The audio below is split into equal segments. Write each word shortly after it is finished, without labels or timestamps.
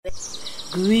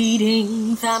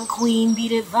Greetings, I'm Queen Bee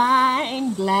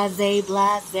Divine, blase,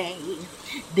 blase.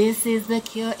 This is The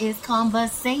Cure is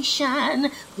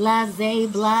Conversation, blase,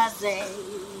 blase.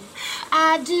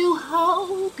 I do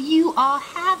hope you are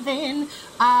having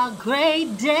a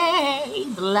great day,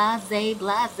 blase,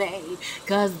 blase.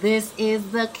 Cause this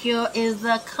is The Cure is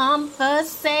a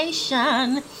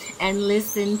conversation, and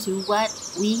listen to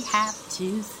what we have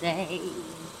to say.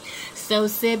 So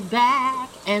sit back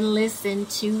and listen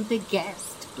to the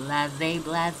guest, blase,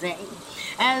 blase,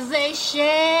 as they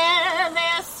share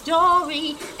their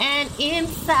story and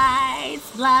insights,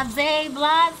 blase,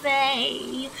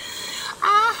 blase.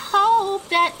 I hope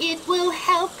that it will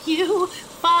help you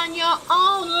find your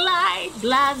own light,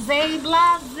 blase,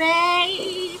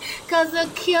 blase, cause the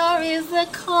cure is a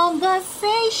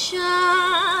conversation,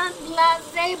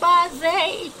 blase,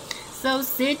 blase. So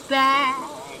sit back,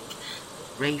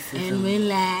 racism, and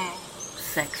relax,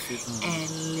 sexism, and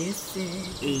listen,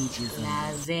 ageism.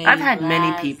 Blase, I've had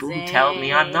many people who tell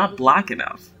me I'm not black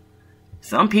enough.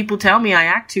 Some people tell me I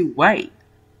act too white.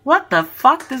 What the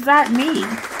fuck does that mean?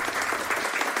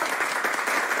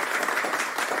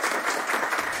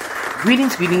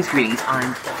 Greetings, greetings, greetings.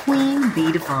 I'm Queen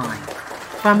Bee Divine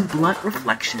from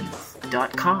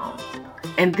BluntReflections.com.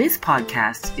 And this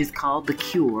podcast is called The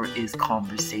Cure is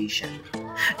Conversation.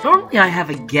 Normally I have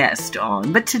a guest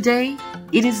on, but today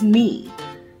it is me,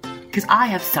 because I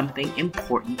have something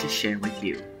important to share with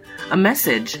you. A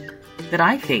message that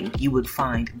I think you would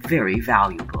find very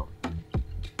valuable.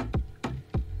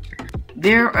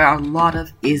 There are a lot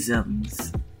of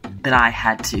isms that I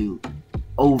had to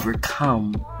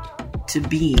overcome to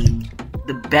being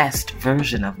the best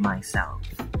version of myself.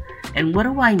 And what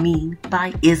do I mean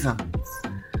by isms?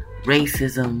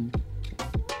 Racism,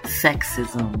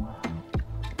 sexism,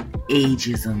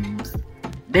 ageisms.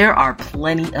 There are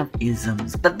plenty of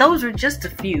isms, but those are just a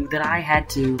few that I had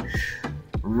to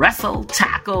wrestle,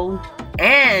 tackle,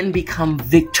 and become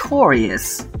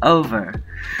victorious over.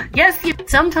 Yes,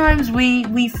 sometimes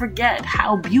we forget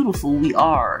how beautiful we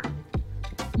are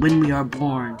when we are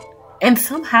born, and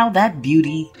somehow that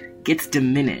beauty gets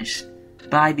diminished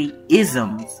by the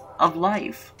isms of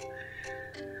life.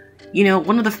 You know,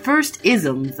 one of the first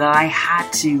isms that I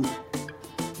had to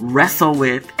wrestle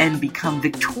with and become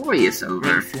victorious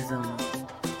over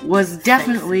was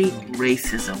definitely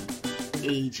racism.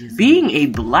 Ageism. Being a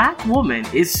black woman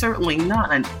is certainly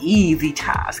not an easy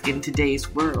task in today's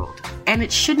world, and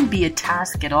it shouldn't be a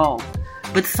task at all,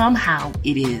 but somehow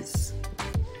it is.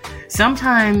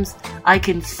 Sometimes I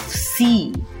can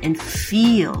see and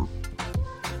feel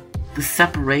the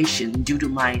separation due to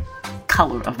my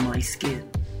color of my skin,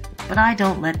 but I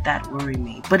don't let that worry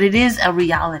me. But it is a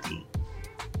reality.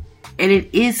 And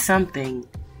it is something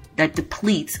that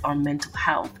depletes our mental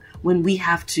health when we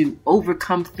have to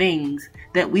overcome things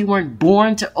that we weren't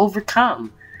born to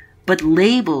overcome, but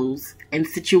labels and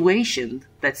situations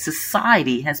that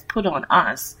society has put on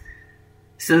us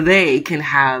so they can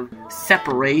have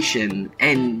separation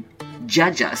and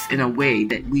judge us in a way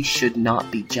that we should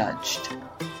not be judged.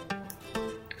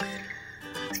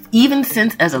 Even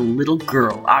since as a little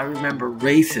girl, I remember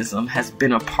racism has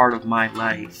been a part of my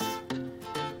life.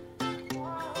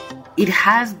 It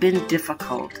has been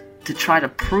difficult to try to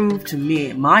prove to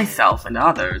me, myself, and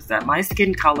others that my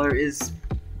skin color is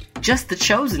just the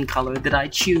chosen color that I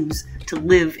choose to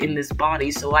live in this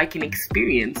body so I can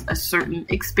experience a certain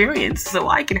experience, so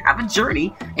I can have a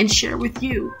journey and share with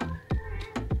you.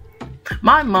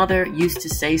 My mother used to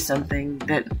say something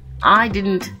that I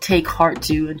didn't take heart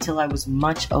to until I was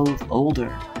much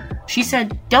older. She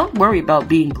said, don't worry about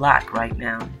being black right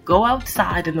now. Go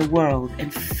outside in the world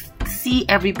and see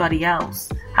everybody else,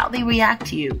 how they react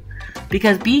to you.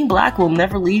 Because being black will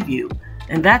never leave you,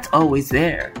 and that's always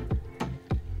there.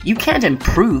 You can't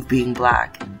improve being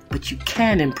black, but you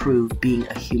can improve being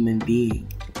a human being.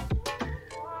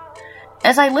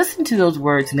 As I listen to those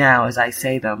words now as I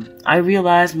say them, I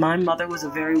realize my mother was a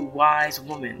very wise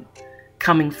woman,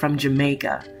 coming from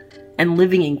Jamaica and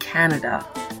living in Canada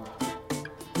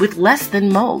with less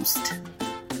than most.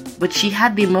 But she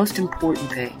had the most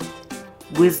important thing,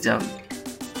 wisdom,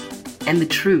 and the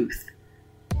truth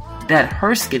that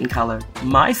her skin color,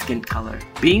 my skin color,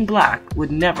 being black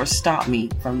would never stop me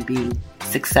from being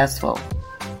successful.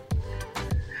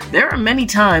 There are many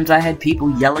times I had people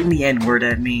yelling the N-word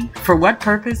at me. For what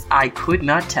purpose, I could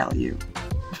not tell you.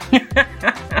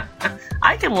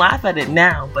 I can laugh at it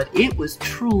now, but it was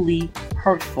truly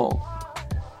hurtful.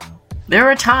 There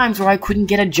are times where I couldn't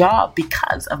get a job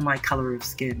because of my color of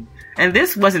skin. And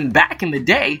this wasn't back in the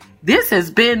day. This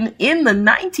has been in the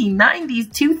 1990s,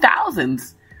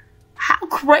 2000s. How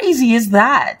crazy is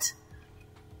that?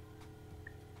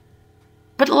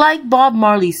 But like Bob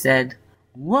Marley said,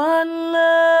 one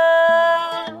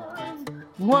love,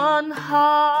 one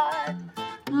heart,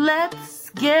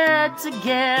 let's get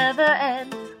together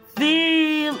and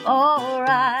feel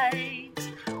alright.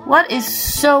 What is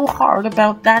so hard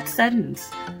about that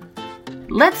sentence?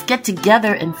 Let's get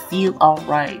together and feel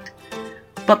alright.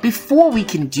 But before we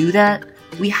can do that,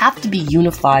 we have to be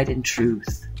unified in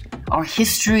truth. Our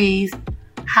histories,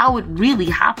 how it really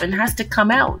happened, has to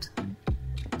come out.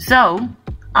 So,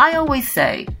 I always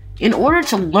say, in order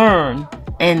to learn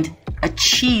and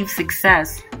achieve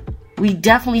success, we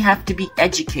definitely have to be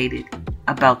educated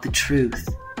about the truth.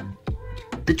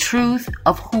 The truth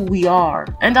of who we are.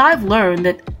 And I've learned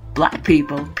that Black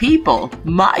people,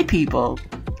 my people,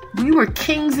 we were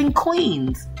kings and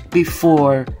queens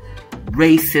before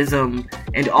racism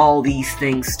and all these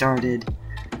things started.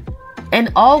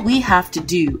 And all we have to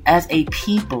do as a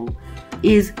people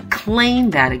is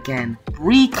claim that again,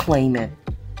 reclaim it.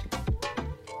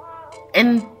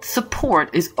 And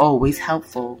support is always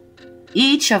helpful.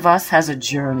 Each of us has a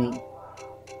journey.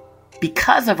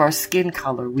 Because of our skin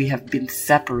color, we have been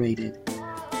separated.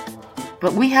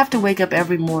 But we have to wake up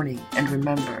every morning and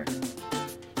remember,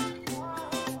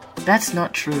 that's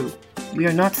not true. We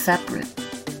are not separate.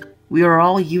 We are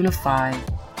all unified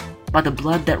by the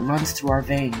blood that runs through our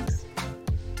veins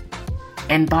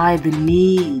and by the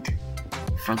need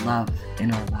for love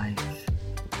in our life.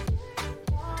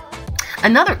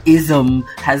 Another ism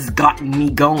has gotten me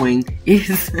going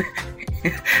is,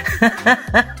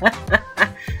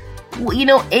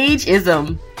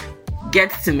 ageism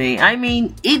gets to me. I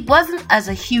mean, it wasn't as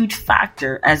a huge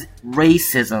factor as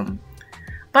racism,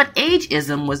 but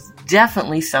ageism was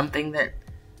definitely something that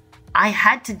I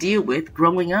had to deal with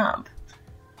growing up.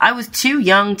 I was too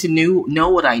young to know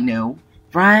what I know,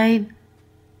 right?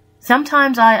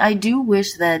 Sometimes I do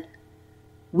wish that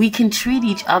we can treat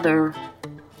each other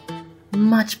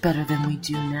much better than we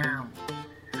do now.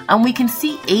 And we can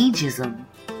see ageism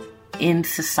in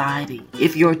society.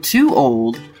 If you're too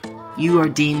old, you are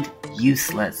deemed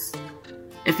useless.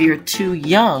 If you're too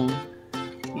young,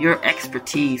 your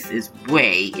expertise is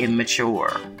way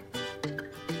immature.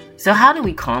 So how do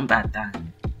we combat that?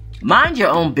 Mind your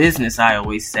own business, I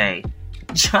always say.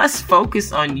 Just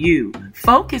focus on you.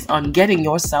 Focus on getting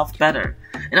yourself better.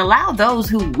 And allow those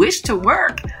who wish to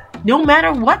work, no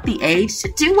matter what the age,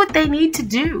 to do what they need to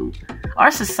do.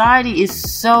 Our society is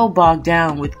so bogged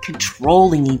down with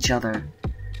controlling each other.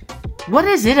 What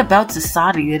is it about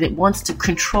society that it wants to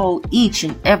control each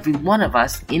and every one of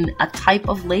us in a type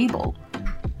of label?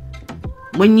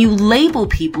 When you label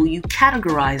people, you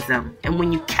categorize them. And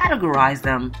when you categorize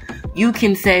them, you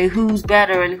can say who's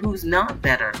better and who's not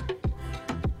better.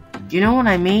 You know what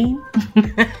I mean?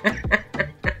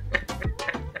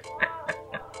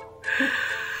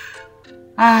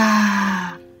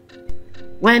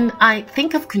 When I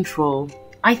think of control,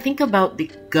 I think about the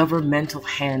governmental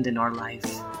hand in our life.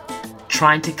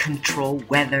 Trying to control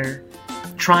weather,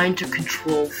 trying to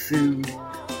control food,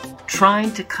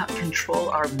 trying to control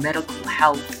our medical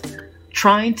health,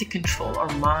 trying to control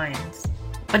our minds.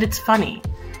 But it's funny.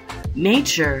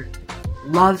 Nature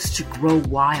loves to grow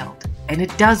wild, and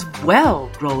it does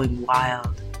well growing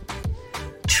wild.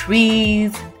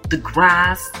 Trees, the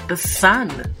grass, the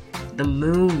sun, the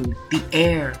moon, the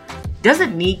air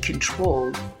doesn't need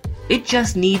control. It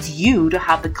just needs you to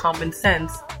have the common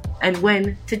sense and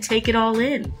when to take it all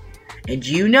in. And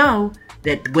you know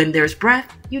that when there's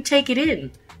breath, you take it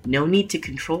in. No need to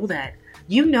control that.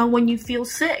 You know when you feel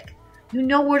sick. You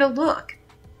know where to look.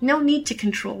 No need to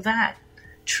control that.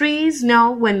 Trees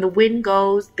know when the wind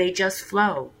goes, they just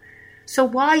flow. So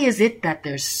why is it that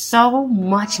there's so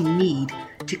much need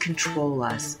to control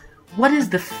us? What is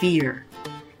the fear?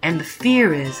 And the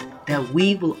fear is that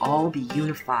we will all be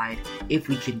unified if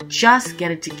we can just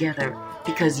get it together,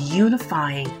 because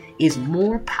unifying is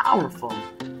more powerful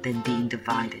than being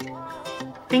divided.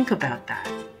 Think about that.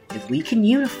 If we can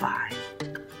unify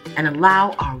and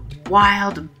allow our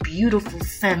wild, beautiful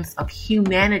sense of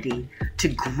humanity to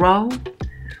grow,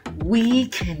 we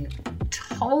can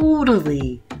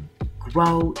totally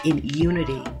grow in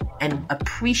unity and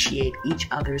appreciate each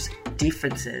other's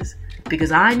differences.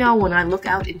 Because I know when I look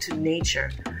out into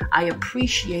nature, I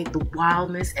appreciate the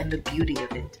wildness and the beauty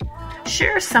of it.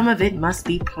 Sure, some of it must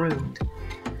be pruned,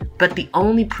 but the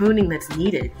only pruning that's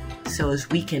needed so as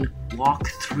we can walk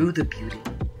through the beauty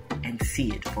and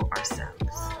see it for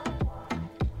ourselves.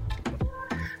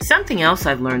 Something else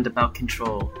I've learned about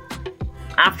control,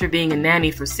 after being a nanny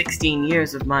for 16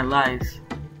 years of my life,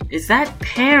 is that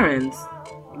parents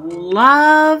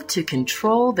love to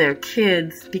control their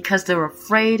kids because they're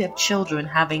afraid of children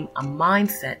having a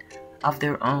mindset of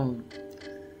their own.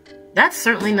 That's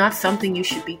certainly not something you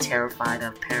should be terrified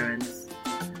of, parents.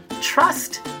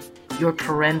 Trust your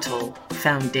parental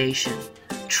foundation.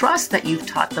 Trust that you've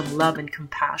taught them love and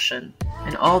compassion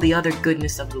and all the other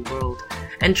goodness of the world.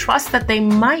 And trust that they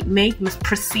might make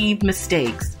perceived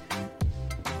mistakes,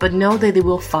 but know that they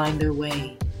will find their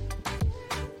way.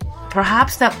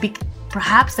 Perhaps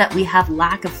that we have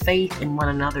lack of faith in one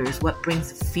another is what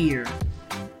brings fear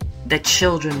that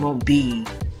children won't be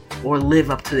or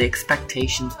live up to the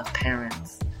expectations of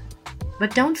parents.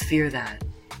 But don't fear that.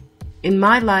 In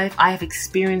my life, I have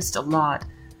experienced a lot,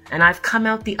 and I've come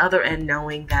out the other end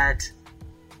knowing that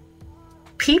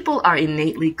people are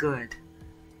innately good.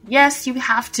 Yes, you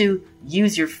have to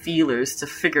use your feelers to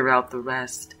figure out the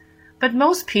rest, but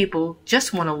most people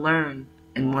just want to learn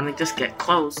and want to just get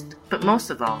close, but most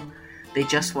of all, they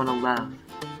just want to love.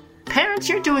 Parents,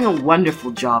 you're doing a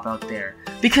wonderful job out there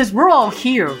because we're all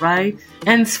here, right?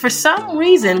 And for some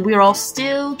reason, we're all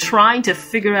still trying to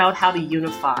figure out how to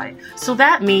unify. So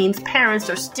that means parents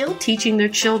are still teaching their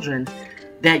children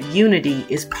that unity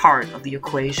is part of the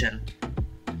equation.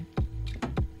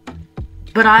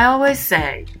 But I always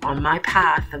say, on my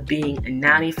path of being a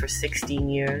nanny for 16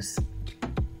 years,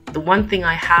 the one thing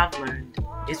I have learned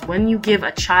is when you give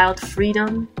a child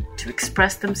freedom to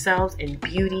express themselves in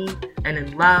beauty and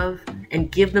in love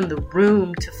and give them the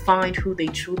room to find who they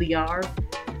truly are,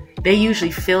 they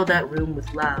usually fill that room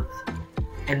with love,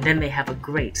 and then they have a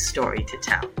great story to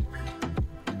tell.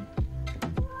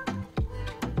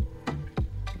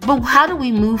 But how do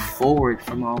we move forward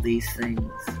from all these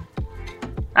things?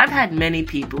 I've had many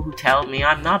people who tell me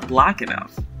I'm not black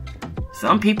enough.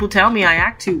 Some people tell me I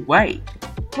act too white.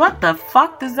 What the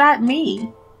fuck does that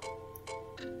mean?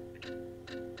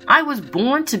 I was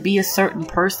born to be a certain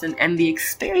person, and the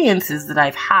experiences that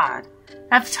I've had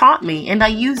have taught me, and I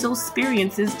use those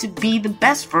experiences to be the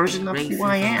best version of who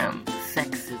I am.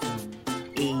 Sexism,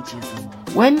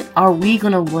 ageism. When are we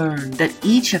going to learn that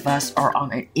each of us are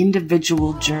on an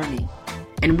individual journey,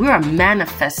 and we're a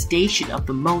manifestation of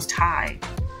the Most High,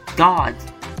 God,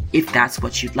 if that's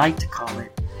what you'd like to call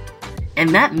it.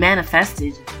 And that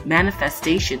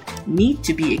manifestation needs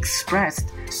to be expressed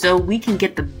so we can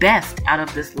get the best out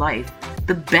of this life,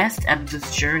 the best out of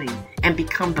this journey, and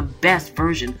become the best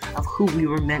version of who we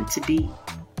were meant to be.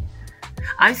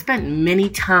 I spent many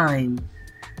times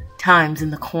in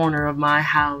the corner of my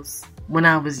house when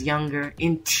I was younger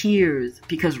in tears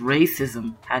because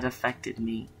racism had affected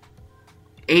me.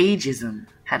 Ageism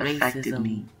had affected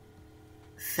me.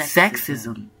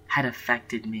 Sexism had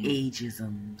affected me.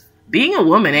 Ageisms. Being a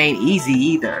woman ain't easy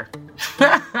either.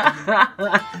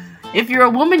 If you're a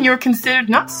woman, you're considered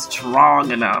not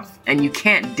strong enough, and you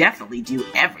can't definitely do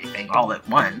everything all at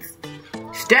once.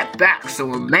 Step back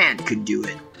so a man could do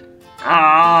it.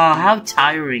 Ah, how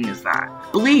tiring is that?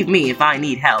 Believe me, if I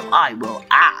need help, I will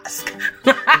ask.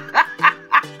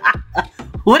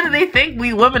 What do they think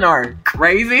we women are?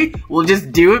 Crazy? We'll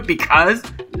just do it because?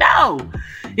 No!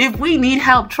 If we need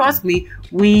help, trust me,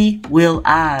 we will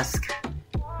ask.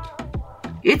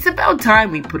 It's about time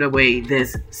we put away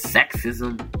this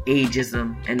sexism,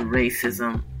 ageism, and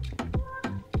racism.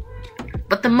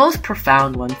 But the most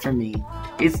profound one for me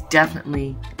is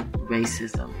definitely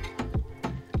racism.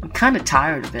 I'm kind of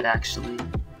tired of it, actually.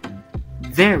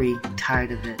 Very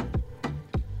tired of it.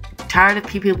 Tired of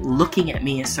people looking at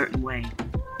me a certain way.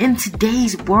 In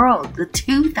today's world, the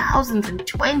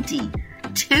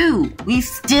 2022, we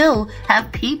still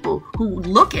have people who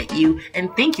look at you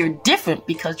and think you're different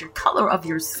because your color of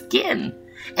your skin.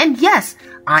 And yes,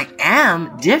 I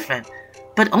am different,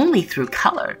 but only through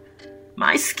color.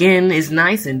 My skin is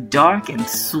nice and dark and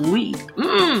sweet,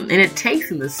 and it takes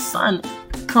in the sun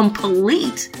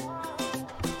complete.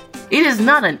 It is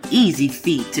not an easy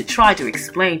feat to try to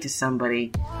explain to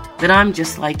somebody that I'm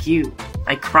just like you.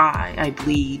 I cry, I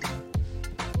bleed,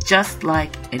 just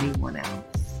like anyone else.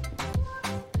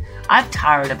 I'm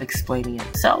tired of explaining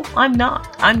it, so I'm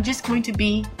not. I'm just going to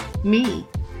be me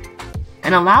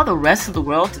and allow the rest of the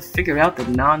world to figure out the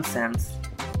nonsense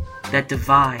that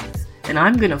divides. And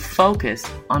I'm going to focus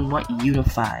on what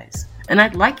unifies. And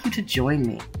I'd like you to join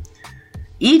me.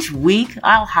 Each week,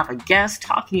 I'll have a guest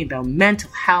talking about mental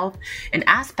health and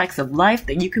aspects of life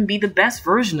that you can be the best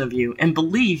version of you. And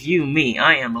believe you me,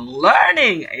 I am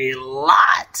learning a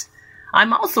lot.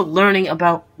 I'm also learning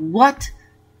about what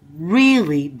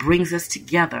really brings us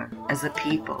together as a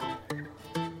people.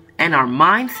 And our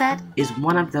mindset is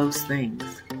one of those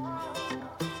things.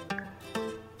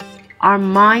 Our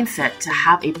mindset to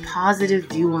have a positive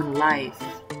view on life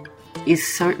is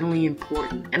certainly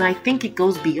important. And I think it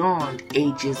goes beyond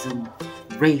ageism,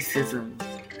 racism,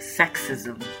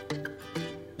 sexism.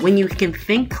 When you can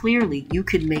think clearly, you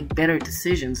can make better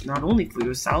decisions, not only for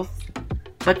yourself,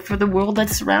 but for the world that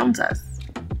surrounds us.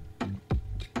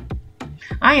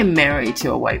 I am married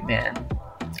to a white man.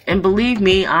 And believe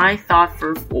me, I thought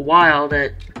for a while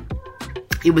that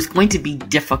it was going to be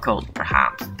difficult,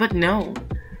 perhaps. But no.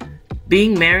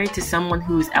 Being married to someone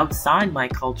who is outside my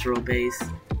cultural base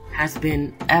has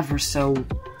been ever so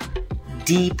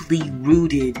deeply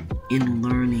rooted in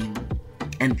learning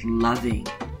and loving.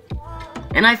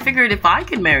 And I figured if I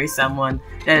could marry someone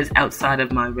that is outside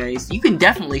of my race, you can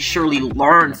definitely surely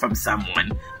learn from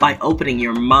someone by opening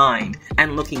your mind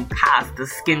and looking past the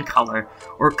skin color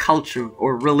or culture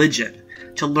or religion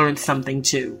to learn something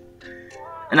too.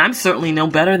 And I'm certainly no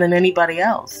better than anybody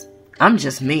else. I'm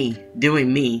just me,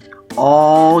 doing me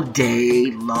all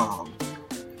day long.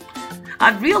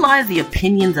 I've realized the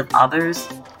opinions of others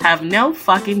have no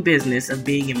fucking business of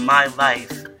being in my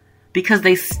life because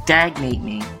they stagnate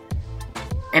me.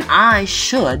 And I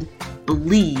should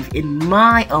believe in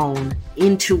my own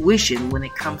intuition when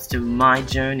it comes to my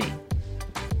journey.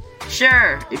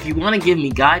 Sure, if you want to give me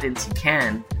guidance, you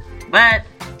can. But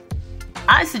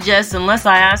I suggest, unless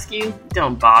I ask you,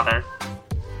 don't bother.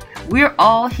 We're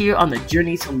all here on the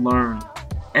journey to learn.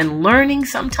 And learning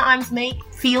sometimes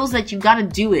feels that you gotta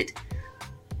do it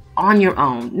on your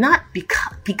own. Not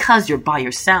because you're by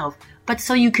yourself, but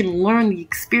so you can learn the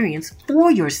experience for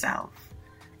yourself.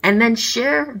 And then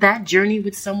share that journey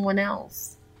with someone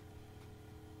else.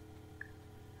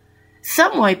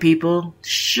 Some white people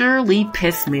surely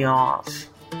piss me off.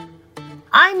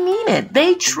 I mean it.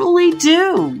 They truly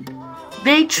do.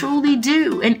 They truly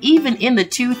do. And even in the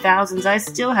 2000s, I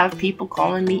still have people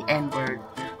calling me N-word.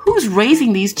 Who's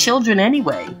raising these children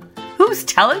anyway? Who's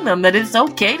telling them that it's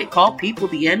okay to call people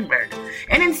the N-word?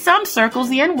 And in some circles,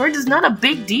 the N-word is not a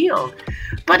big deal.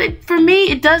 But for me,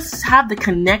 it does have the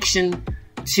connection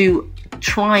to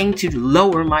trying to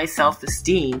lower my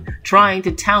self-esteem, trying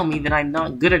to tell me that I'm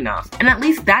not good enough. And at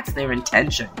least that's their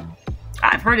intention.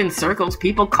 I've heard in circles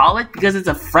people call it because it's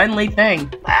a friendly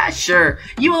thing. Sure,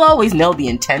 you will always know the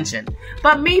intention.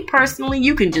 But me personally,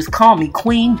 you can just call me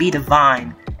Queen Bee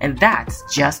Divine, and that's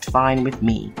just fine with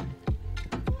me.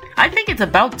 I think it's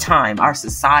about time our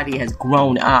society has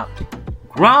grown up.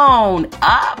 Grown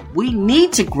up! We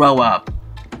need to grow up.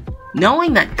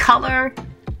 Knowing that color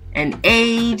and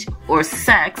age or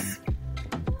sex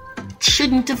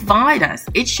shouldn't divide us.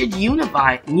 It should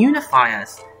unify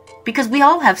us. Because we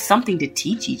all have something to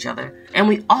teach each other. And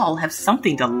we all have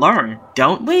something to learn,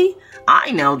 don't we?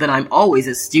 I know that I'm always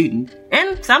a student.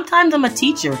 And sometimes I'm a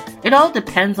teacher. It all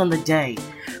depends on the day.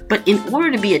 But in order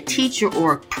to be a teacher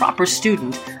or a proper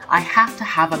student, I have to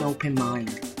have an open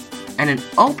mind. And an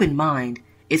open mind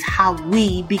is how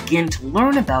we begin to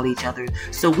learn about each other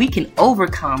so we can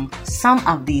overcome some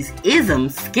of these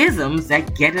schisms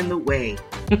that get in the way.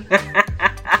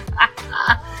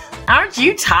 Aren't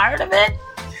you tired of it?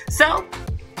 So,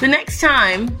 the next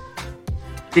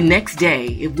day,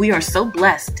 if we are so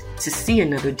blessed to see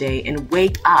another day and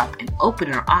wake up and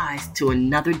open our eyes to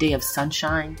another day of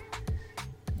sunshine,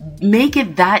 make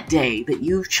it that day that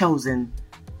you've chosen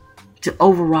to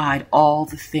override all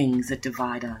the things that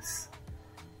divide us.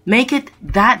 Make it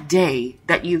that day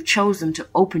that you've chosen to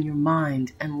open your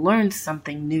mind and learn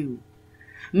something new.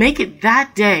 Make it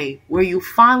that day where you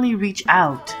finally reach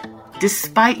out,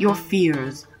 despite your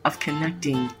fears of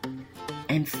connecting,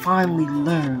 and finally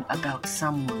learn about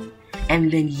someone.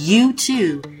 And then you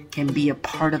too can be a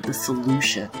part of the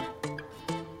solution.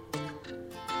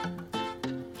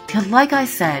 Because like I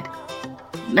said,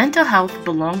 mental health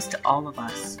belongs to all of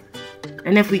us.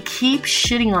 And if we keep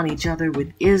shitting on each other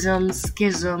with isms,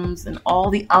 schisms, and all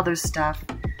the other stuff,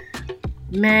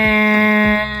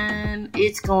 man,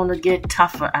 it's gonna get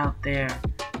tougher out there.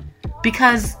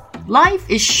 Because life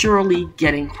is surely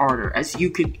getting harder, as you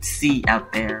could see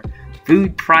out there.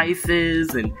 Food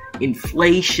prices and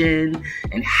inflation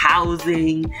and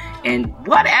housing and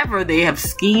whatever they have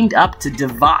schemed up to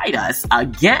divide us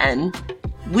again.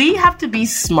 We have to be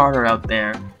smarter out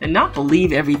there and not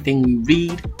believe everything we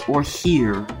read or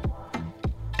hear,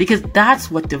 because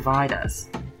that's what divides us.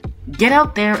 Get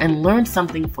out there and learn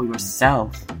something for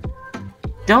yourself.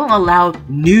 Don't allow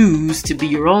news to be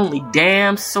your only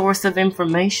damn source of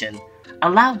information.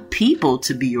 Allow people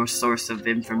to be your source of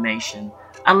information.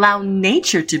 Allow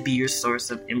nature to be your source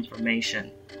of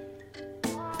information.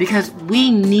 Because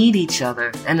we need each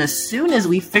other, and as soon as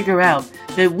we figure out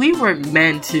that we weren't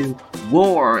meant to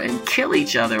war and kill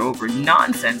each other over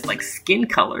nonsense like skin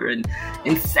color and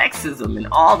sexism and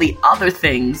all the other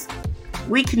things,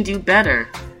 we can do better.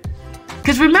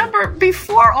 Because remember,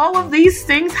 before all of these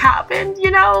things happened,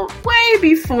 way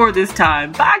before this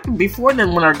time, back before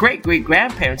then when our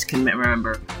great-great-grandparents can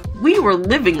remember, we were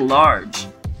living large.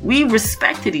 We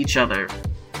respected each other.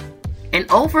 And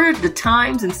over the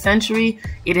times and century,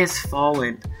 it has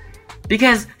fallen.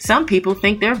 Because some people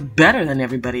think they're better than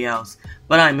everybody else.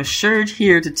 But I'm assured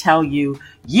here to tell you,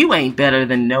 you ain't better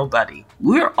than nobody.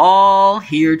 We're all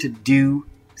here to do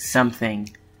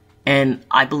something. And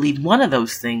I believe one of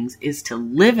those things is to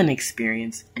live an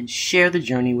experience and share the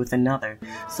journey with another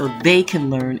so they can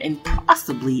learn and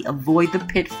possibly avoid the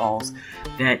pitfalls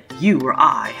that you or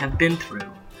I have been through.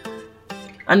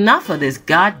 Enough of this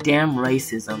goddamn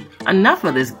racism. Enough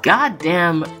of this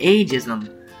goddamn ageism.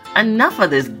 Enough of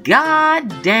this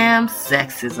goddamn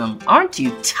sexism. Aren't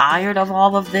you tired of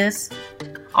all of this?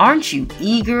 Aren't you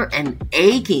eager and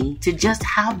aching to just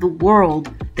have the world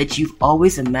that you've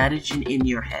always imagined in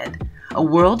your head? A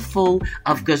world full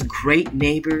of just great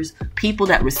neighbors, people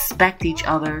that respect each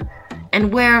other,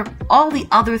 and where all the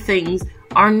other things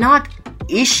are not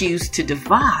issues to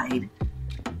divide,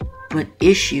 but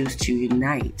issues to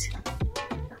unite.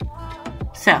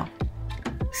 So,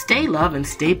 stay loved and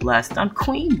stay blessed. I'm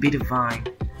Queen Be Divine,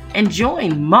 and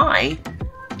join my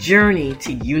journey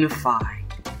to unify.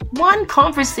 One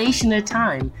conversation at a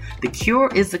time. The cure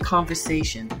is the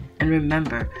conversation. And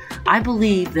remember, I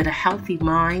believe that a healthy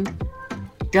mind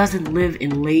doesn't live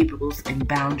in labels and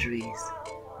boundaries,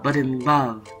 but in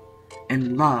love.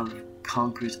 And love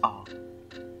conquers all.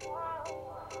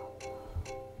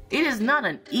 It is not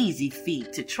an easy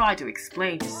feat to try to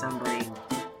explain to somebody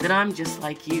that I'm just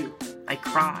like you. I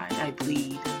cry, I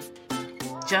bleed,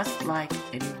 just like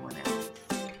anyone else.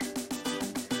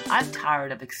 I'm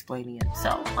tired of explaining it,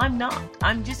 so I'm not.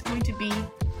 I'm just going to be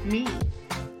me.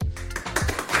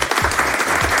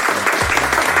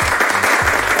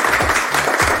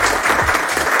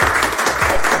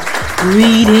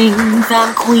 Greetings,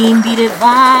 I'm Queen Be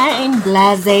Divine,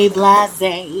 blase,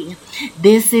 blase.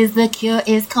 This is the cure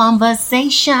is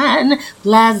conversation,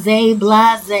 blase,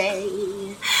 blase.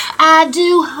 I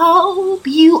do hope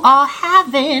you are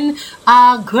having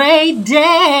a great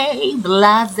day,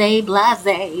 blase,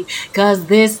 blase, cause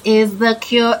this is the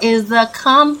cure is the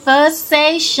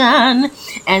conversation,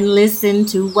 and listen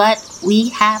to what we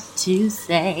have to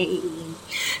say.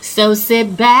 So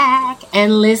sit back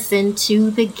and listen to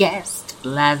the guest,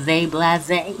 blase, blase,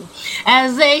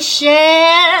 as they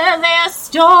share their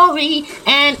story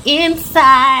and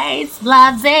insights,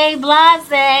 blase,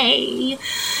 blase.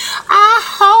 I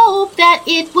hope that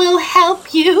it will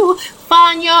help you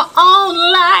find your own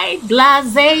light,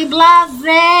 blase,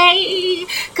 blase,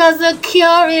 cause the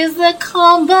cure is the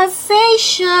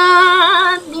conversation,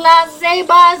 blase,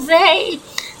 blase.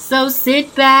 So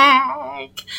sit back